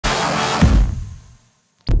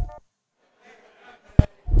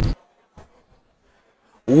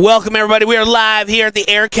Welcome, everybody. We are live here at the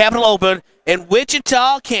Air Capital Open in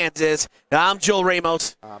Wichita, Kansas. I'm Joel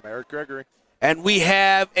Ramos. I'm Eric Gregory. And we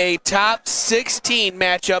have a top 16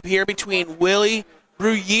 matchup here between Willie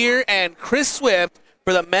Bruguier and Kris Swift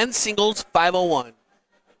for the men's singles 501.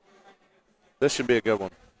 This should be a good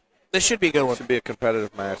one. This should be a good one. Should be a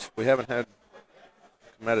competitive match. We haven't had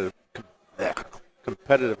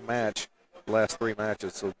competitive match the last three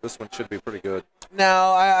matches, so this one should be pretty good.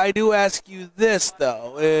 Now, I do ask you this,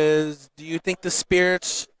 though, do you think the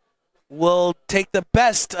Spirits will take the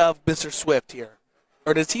best of Mr. Swift here?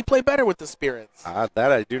 Or does he play better with the Spirits?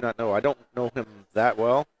 That I do not know. I don't know him that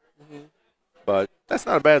well, but that's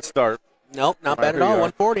not a bad start. Nope, not bad at all,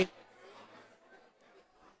 140.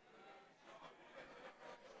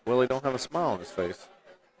 Willie don't have a smile on his face.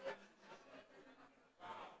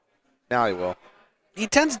 Now he will. He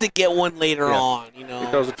tends to get one later on, you know. He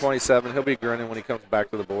throws a 27. He'll be grinning when he comes back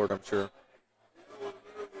to the board, I'm sure.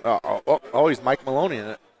 Oh, he's Mike Maloney in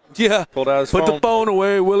it. Yeah. Pulled out his phone. Put the phone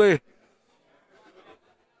away, Willie.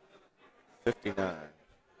 59.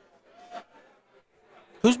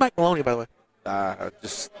 Who's Mike Maloney, by the way?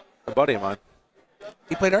 Just a buddy of mine.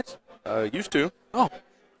 He played darts? Used to. Oh.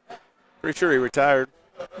 Pretty sure he retired.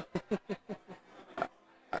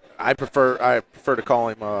 I prefer to call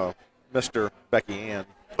him Mr. Becky Ann.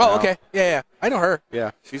 Oh, okay. Yeah. I know her.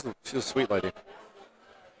 Yeah, she's a sweet lady.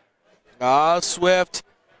 Swift.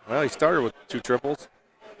 Well, he started with 2 triples.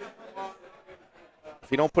 If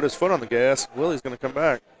he don't put his foot on the gas, Willie's going to come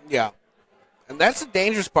back. Yeah. And that's the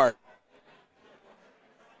dangerous part.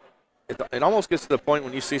 It almost gets to the point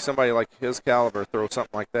when you see somebody like his caliber throw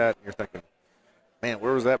something like that, and you're thinking, man,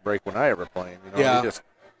 where was that break when I ever played? You know, yeah.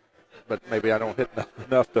 But maybe I don't hit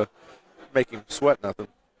enough to make him sweat nothing.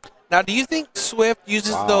 Now, do you think Swift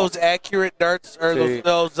uses those accurate darts or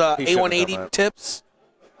those A180 tips?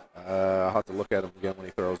 I'll have to look at him again when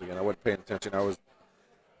he throws again. I wasn't paying attention. I was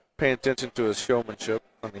paying attention to his showmanship.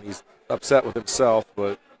 I mean, he's upset with himself,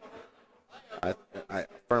 but I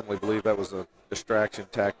firmly believe that was a distraction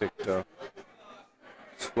tactic to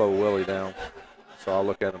slow Willie down. So I'll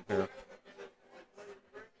look at him here.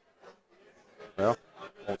 Well,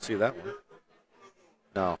 won't see that one.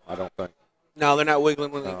 No, I don't think. No, they're not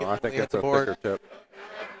wiggling when they get I think that's a thicker tip.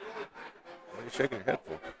 What are you shaking your head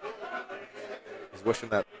for? He's wishing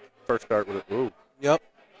that first dart would have. Ooh. Yep.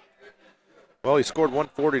 Well, he scored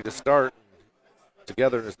 140 to start.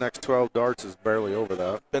 Together in his next 12 darts is barely over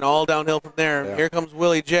that. Been all downhill from there. Yeah. Here comes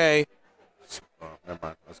Willie J. Oh, never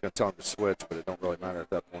mind. I was going to tell him to switch, but it don't really matter at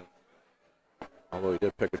that point. Although he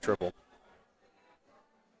did pick a triple.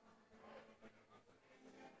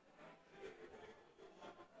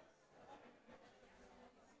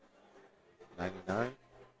 $99.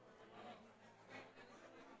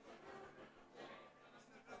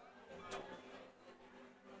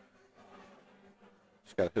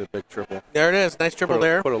 Just got to hit a big triple. There it is. Nice triple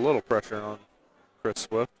there. Put a little pressure on Kris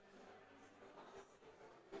Swift.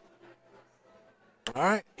 All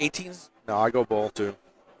right. 18s. No, I go bull too.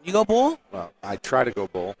 You go bull? Well, I try to go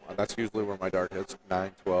bull. That's usually where my dart hits.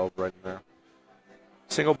 9, 12, right in there.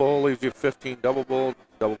 Single bull leaves you 15. Double bull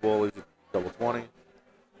leaves you double 20.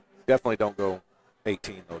 Definitely don't go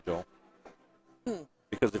 18 though, Joel.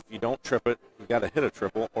 Because if you don't trip it, you got to hit a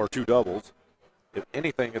triple or 2 doubles. If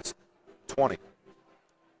anything, it's 20. You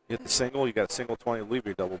hit the single, you got a single 20, leave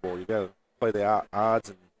your double bull. You got to play the odds,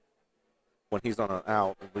 and when he's on an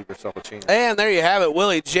out, and leave yourself a chance. And there you have it.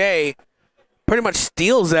 Willie J pretty much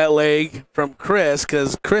steals that leg from Kris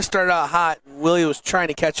because Kris started out hot and Willie was trying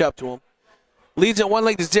to catch up to him. Leads at 1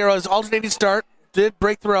 leg to 0. His alternating start did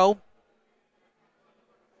break throw.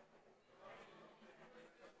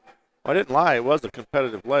 I didn't lie. It was a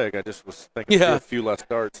competitive leg. I just was thinking a few less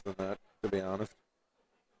darts than that, to be honest.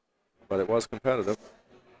 But it was competitive.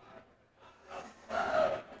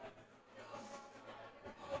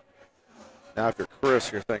 Now, if you're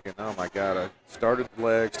Kris, you're thinking, oh, my God, I started the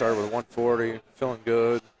leg, started with 140, feeling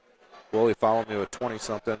good. Willie followed me with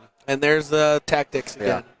 20-something. And there's the tactics again.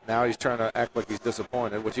 Yeah. Now he's trying to act like he's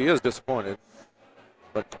disappointed, which he is disappointed.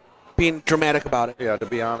 But being dramatic about it. Yeah, to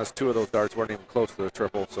be honest, 2 of those darts weren't even close to the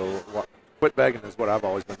triple. So quit begging is what I've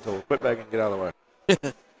always been told. Quit begging, get out of the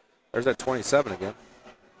way. There's that 27 again.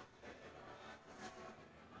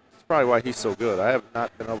 That's probably why he's so good. I have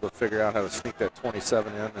not been able to figure out how to sneak that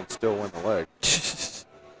 27 in and still win the leg. He's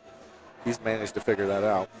managed to figure that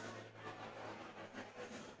out.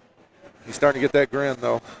 He's starting to get that grin,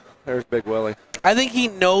 though. There's Big Willie. I think he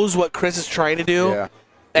knows what Kris is trying to do. Yeah.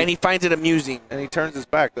 And he finds it amusing. And he turns his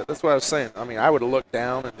back. That's what I was saying. I mean, I would have looked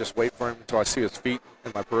down and just wait for him until I see his feet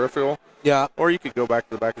in my peripheral. Yeah. Or you could go back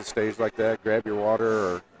to the back of the stage like that, grab your water,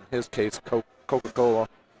 or in his case, Coca-Cola,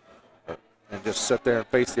 and just sit there and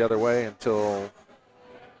face the other way until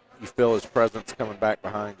you feel his presence coming back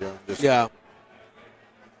behind you. And just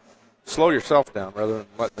slow yourself down rather than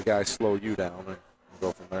letting the guy slow you down and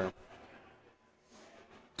go from there.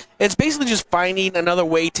 It's basically just finding another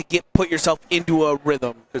way to put yourself into a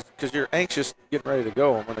rhythm. Because you're anxious, getting ready to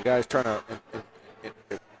go, and when the guy's trying to,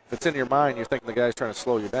 if it's in your mind, you're thinking the guy's trying to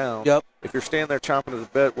slow you down. Yep. If you're standing there chomping at the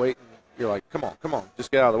bit, waiting, you're like, come on,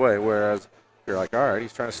 just get out of the way. Whereas if you're like, all right,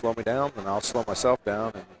 he's trying to slow me down, then I'll slow myself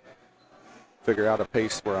down and figure out a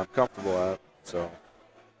pace where I'm comfortable at. So.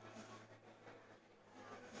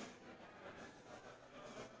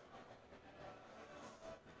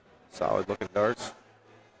 Solid looking darts.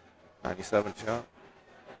 97 shot.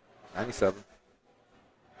 97.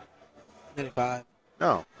 95.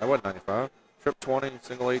 No, that wasn't 95. Trip 20,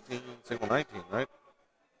 single 18, single 19, right?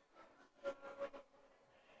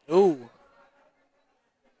 Ooh.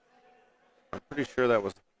 I'm pretty sure that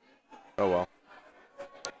was. Oh, well.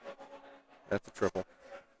 That's a triple.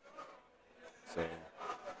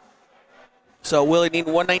 So Willie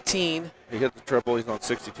needing 119. He hit the triple. He's on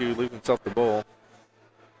 62, leaving himself the bowl.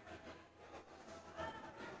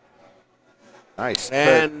 Nice.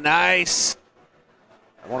 And nice.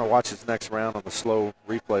 I want to watch his next round on the slow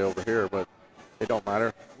replay over here, but it don't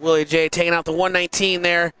matter. Willie J taking out the 119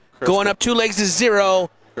 there. Going up 2 legs to 0.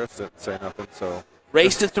 Kris didn't say nothing, so.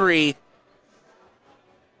 Race to 3.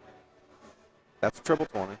 That's a triple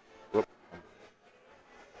 20. Whoop.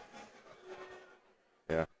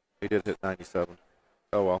 Yeah, he did hit 97.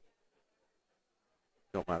 Oh, well.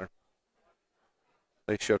 Don't matter.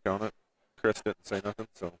 They shook on it. Kris didn't say nothing,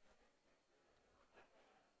 so.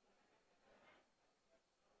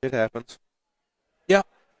 It happens. Yeah.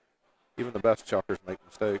 Even the best chalkers make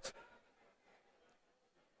mistakes.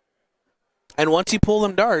 And once you pull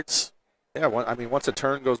them darts. Yeah, I mean, once a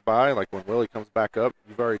turn goes by, like when Willie comes back up,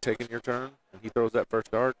 you've already taken your turn, and he throws that first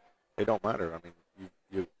dart, it don't matter. I mean,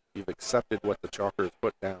 you've accepted what the chalker has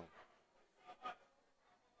put down.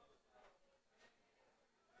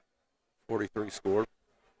 43 scored.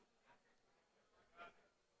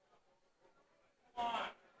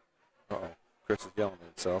 Uh-oh. Kris is yelling at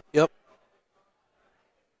himself. Yep.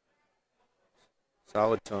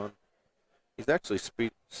 Solid ton. He's actually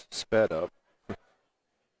sped up,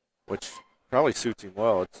 which probably suits him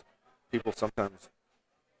well. It's people sometimes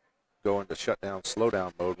go into shutdown, slow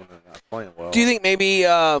down mode when they're not playing well. Do you think maybe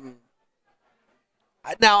now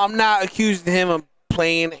I'm not accusing him of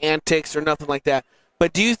playing antics or nothing like that,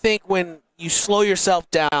 but do you think when you slow yourself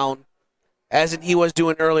down, as in he was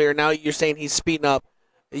doing earlier, now you're saying he's speeding up,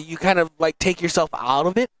 you kind of like take yourself out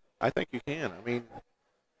of it? I think you can. I mean,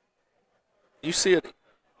 you see it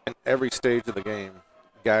in every stage of the game.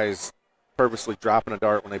 Guys purposely dropping a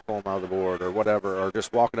dart when they pull them out of the board or whatever, or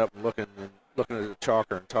just walking up and looking at the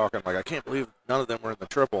chalker and talking like, I can't believe none of them were in the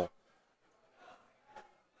triple.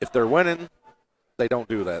 If they're winning, they don't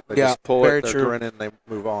do that. They just pull it, they're grinning, they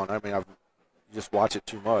move on. I mean, you just watch it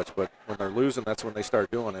too much, but when they're losing, that's when they start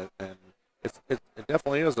doing it, and it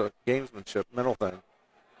definitely is a gamesmanship, mental thing.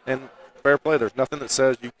 And fair play, there's nothing that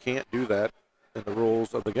says you can't do that in the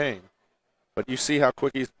rules of the game. But you see how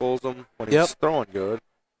quick he pulls them when he's throwing good.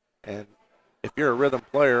 And if you're a rhythm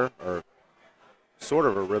player or sort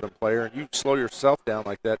of a rhythm player and you slow yourself down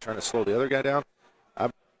like that, trying to slow the other guy down,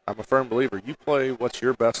 I'm a firm believer. You play what's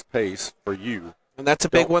your best pace for you. And that's a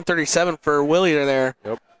big 137 for Willie there.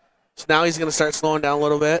 Yep. So now he's going to start slowing down a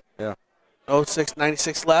little bit. Yeah.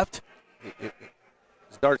 96 left.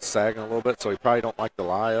 His dart's sagging a little bit, so he probably don't like the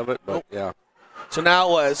lie of it, but yeah. So now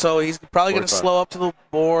what? So he's probably going to slow up to the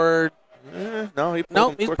board. No, he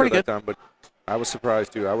pulled him he's quicker pretty that good. time, but I was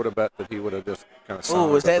surprised too. I would have bet that he would have just kind of. Oh,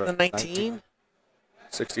 was that in the 19?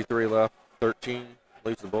 63 left, 13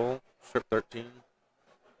 leaves the bull. Strip 13.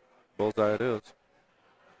 Bullseye it is.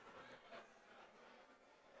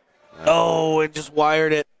 Oh, and just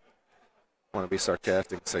wired it. I want to be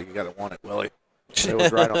sarcastic and say you got to want it, Willie. It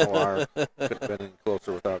was right on the wire. Could have been in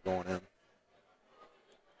closer without going in.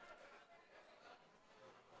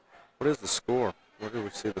 What is the score? Where do we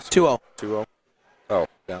see the score? 2-0. 2-0. Oh,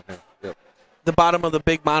 down here. Yep. The bottom of the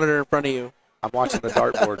big monitor in front of you. I'm watching the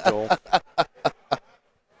dartboard, Joel.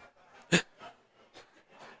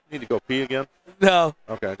 Need to go pee again? No.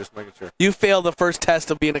 Okay, just making sure. You failed the first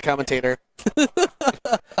test of being a commentator. I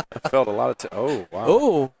felt a lot of oh, wow.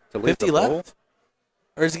 Oh, to leave 50 the left? bowl?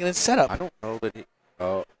 Or is he going to set up? I don't know that he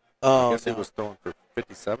I guess no. he was throwing for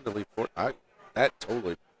 57 to leave 40. That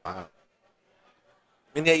totally, wow.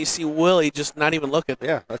 And yet you see Willie just not even looking.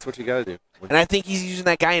 Yeah, that's what you got to do. And I think he's using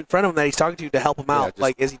that guy in front of him that he's talking to help him out. just,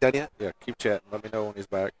 like, is he done yet? Yeah, keep chatting. Let me know when he's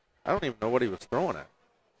back. I don't even know what he was throwing at.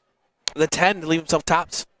 The 10 to leave himself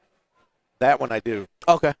tops. That one I do.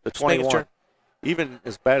 Okay. The Just making 21. sure. Even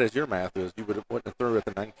as bad as your math is, you wouldn't have threw at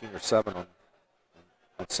the 19 or 7 on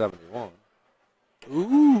 71.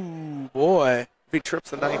 Ooh, boy. If he trips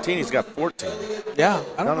the 19, he's got 14. Yeah,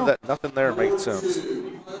 I don't know. Nothing there makes sense.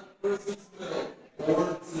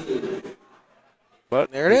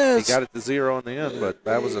 But there it is. He got it to 0 in the end, but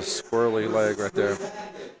that was a squirrely leg right there.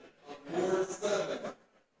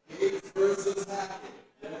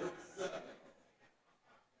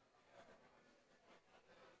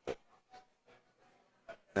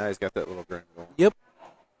 Now he's got that little grin going. Yep.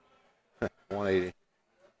 180.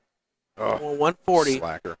 Oh, Well, 140.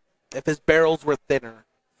 Slacker. If his barrels were thinner,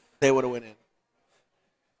 they would have went in.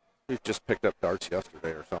 He just picked up darts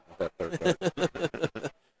yesterday or something with that third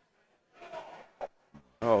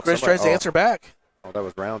dart. Kris tries to answer back. Oh, that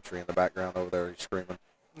was Roundtree in the background over there. He's screaming.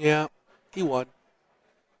 Yeah, he won.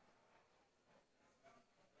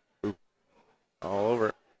 Ooh. All over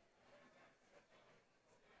it.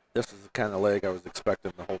 This is the kind of leg I was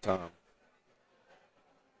expecting the whole time.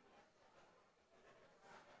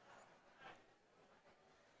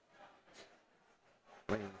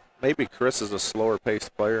 I mean, maybe Kris is a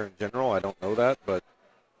slower-paced player in general. I don't know that, but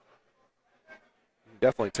you can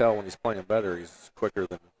definitely tell when he's playing better, he's quicker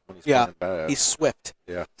than when he's playing bad. He's swift.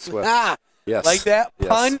 Yeah, swift. Ah, yes. like that? Yes.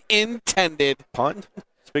 Pun intended. Punt?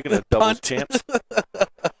 Speaking of doubles champs.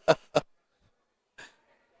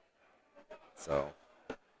 So.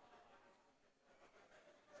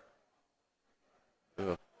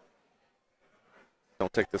 Ugh.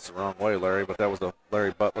 Don't take this the wrong way, Larry, but that was a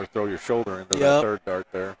Larry Butler throw your shoulder into that third dart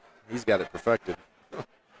there. He's got it perfected.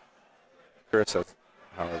 Kris has,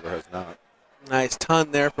 however, has not. Nice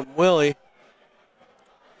ton there from Willie.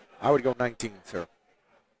 I would go 19s here.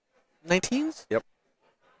 19s? Yep.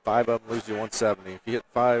 5 of them lose you 170. If you hit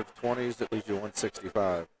 5 20s, it leaves you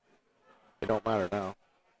 165. It don't matter now.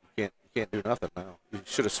 You can't do nothing now. You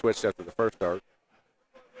should have switched after the first dart.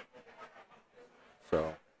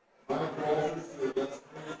 So.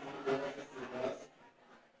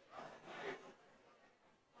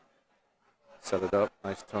 Set it up.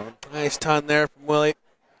 Nice ton. Nice ton there from Willie.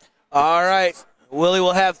 All right. Willie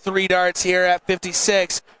will have 3 darts here at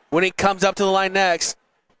 56 when he comes up to the line next.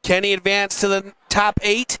 Can he advance to the top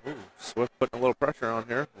 8? Ooh, Swift putting a little pressure on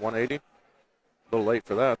here. 180. A little late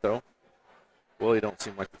for that, though. Willie don't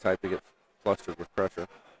seem like the type to get flustered with pressure.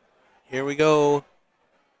 Here we go.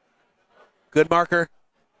 Good marker.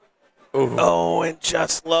 Ooh. Oh, and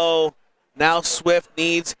just low. Now Swift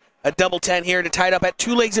needs a double 10 here to tie it up at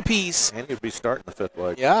 2 legs apiece. And he'd be starting the 5th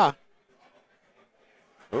leg. Yeah.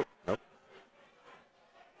 Oh, nope.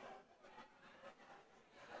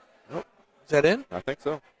 Nope. Is that in? I think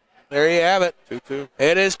so. There you have it. 2-2.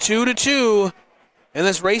 It is 2-2 in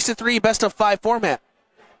this race to 3 best of 5 format.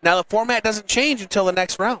 Now the format doesn't change until the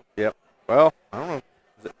next round. Yep. Well, I don't know.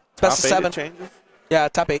 Is it Best top of 8 7. changes? Yeah,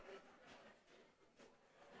 top 8.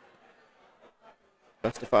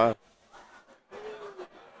 Best of 5.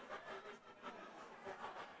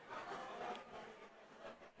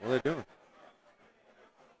 What are they doing?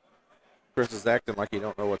 Kris is acting like he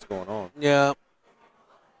don't know what's going on. Yeah.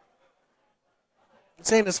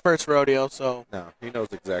 This ain't his first rodeo, so. No, he knows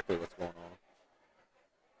exactly what's going on.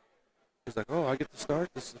 He's like, oh, I get to start?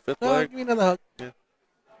 This is the 5th Oh, leg? give me another hug. Yeah.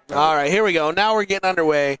 All right, here we go. Now we're getting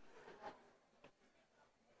underway.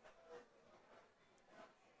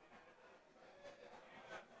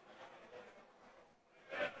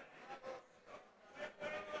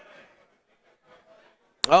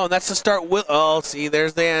 Oh, and that's to start with. Oh, see,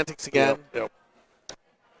 there's the antics again. Yep.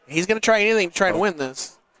 He's going to try anything to try and win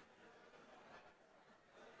this.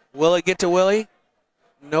 Will it get to Willie?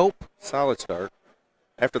 Nope. Solid start.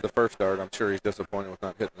 After the first dart, I'm sure he's disappointed with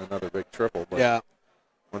not hitting another big triple. But yeah.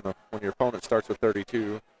 When your opponent starts with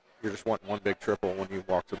 32, you're just wanting one big triple when you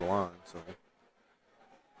walk to the line. So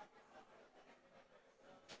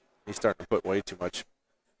he's starting to put way too much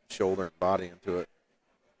shoulder and body into it.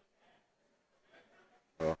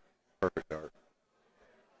 Oh, perfect dart.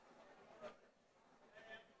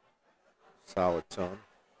 Solid ton.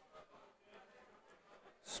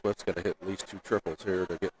 Swift's got to hit at least 2 triples here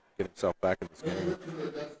to get himself back in this game.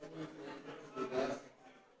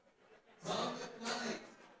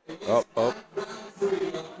 Up, up.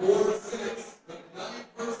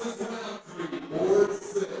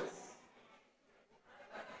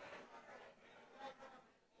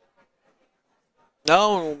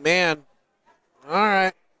 Oh, man. All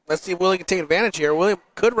right. Let's see if Willie can take advantage here. Willie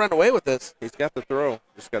could run away with this. He's got the throw.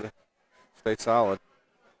 Just got to stay solid.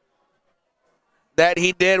 That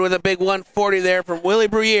he did with a big 140 there from Willie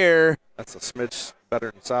Bruguier. That's a smidge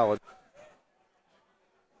better than solid.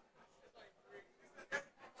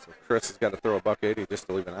 So Kris has got to throw a $180 just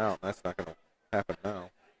to leave it out. That's not going to happen now.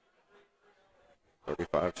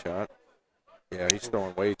 35 shot. Yeah, he's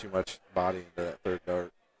throwing way too much body into that third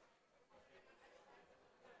dart.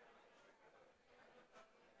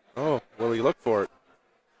 Oh, will he look for it?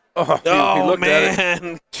 Oh, he looked at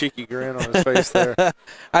it. Cheeky grin on his face there.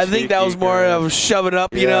 I think that was more of shove it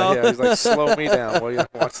up, you know? Yeah, he's like, slow me down. Will you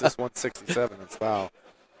watch this 167 in style.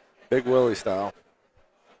 Big Willie style.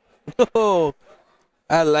 Oh,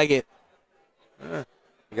 I like it. Yeah,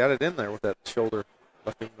 he got it in there with that shoulder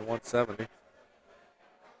lifting the 170.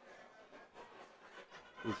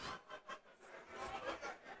 Oof.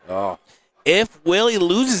 Oh. If Willie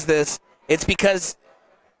loses this, it's because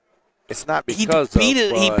it's not because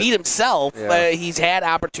he beat himself. Yeah. He's had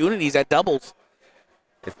opportunities at doubles.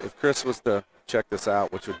 If Kris was to check this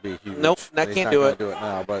out, which would be huge. Nope, that can't do it. Do it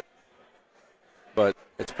now, but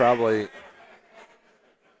it's probably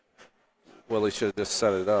Willie should have just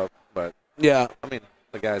set it up. But yeah, I mean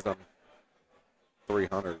the guy's on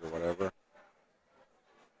 300 or whatever.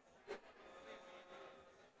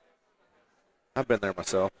 I've been there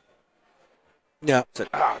myself. Yeah. Said,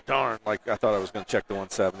 darn, like I thought I was going to check the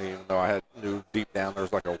 170, even though I knew deep down there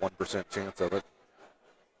was like a 1% chance of it.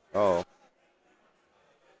 Uh-oh.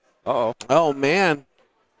 Uh-oh. Oh, man.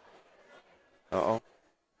 Uh-oh.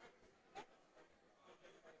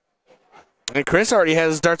 And Kris already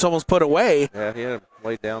has his darts almost put away. Yeah, he had him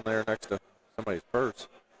laid down there next to somebody's purse.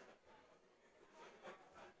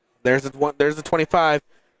 There's the 25.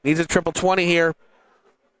 Needs a triple 20 here.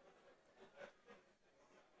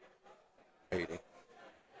 80.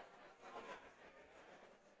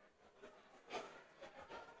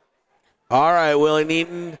 All right, Willie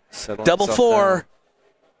Neaton, double 4.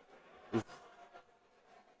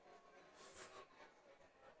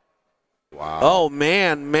 Wow. Oh,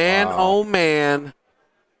 man, wow. Oh, man.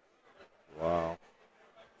 Wow.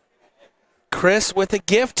 Kris with a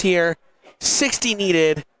gift here. 60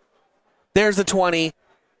 needed. There's the 20.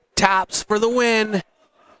 Tops for the win.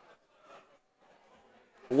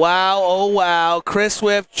 Wow, oh, wow. Kris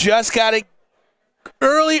Swift just got an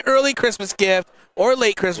early Christmas gift or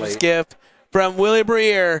late Christmas gift from Willie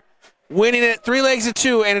Bruguier, winning it 3 legs to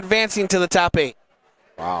 2 and advancing to the top 8.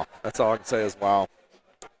 Wow. That's all I can say is wow.